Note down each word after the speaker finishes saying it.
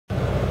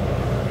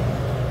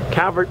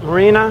Calvert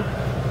Marina,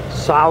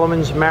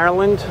 Solomons,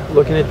 Maryland,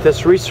 looking at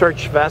this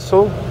research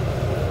vessel,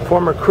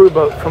 former crew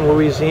boat from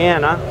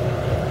Louisiana.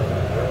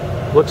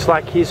 Looks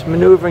like he's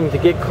maneuvering to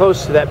get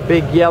close to that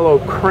big yellow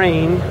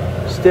crane,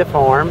 stiff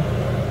arm.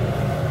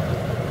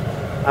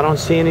 I don't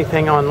see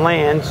anything on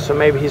land, so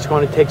maybe he's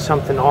going to take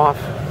something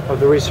off of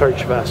the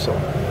research vessel.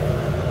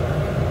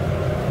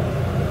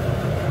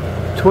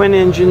 Twin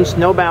engines,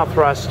 no bow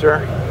thruster.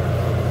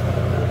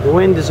 The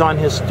wind is on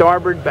his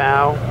starboard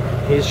bow.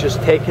 He's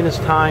just taking his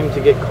time to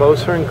get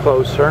closer and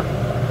closer.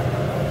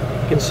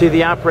 You can see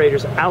the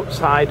operators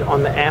outside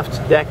on the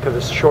aft deck of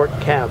his short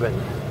cabin.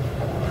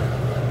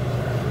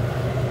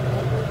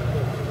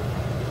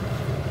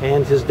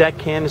 And his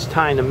deckhand is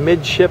tying a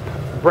midship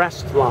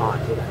breast line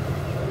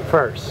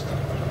first.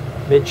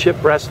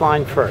 Midship breast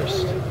line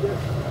first.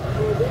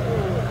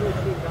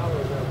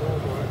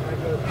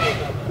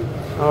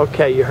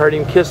 Okay, you heard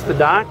him kiss the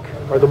dock,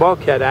 or the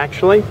bulkhead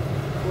actually.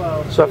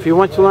 So if you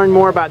want to learn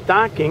more about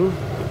docking,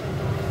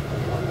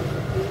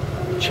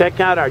 check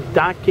out our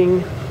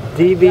docking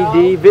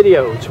DVD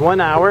video. It's 1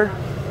 hour.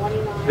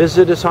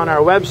 Visit us on our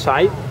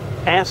website,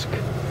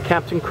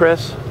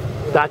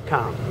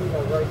 askcaptainchris.com.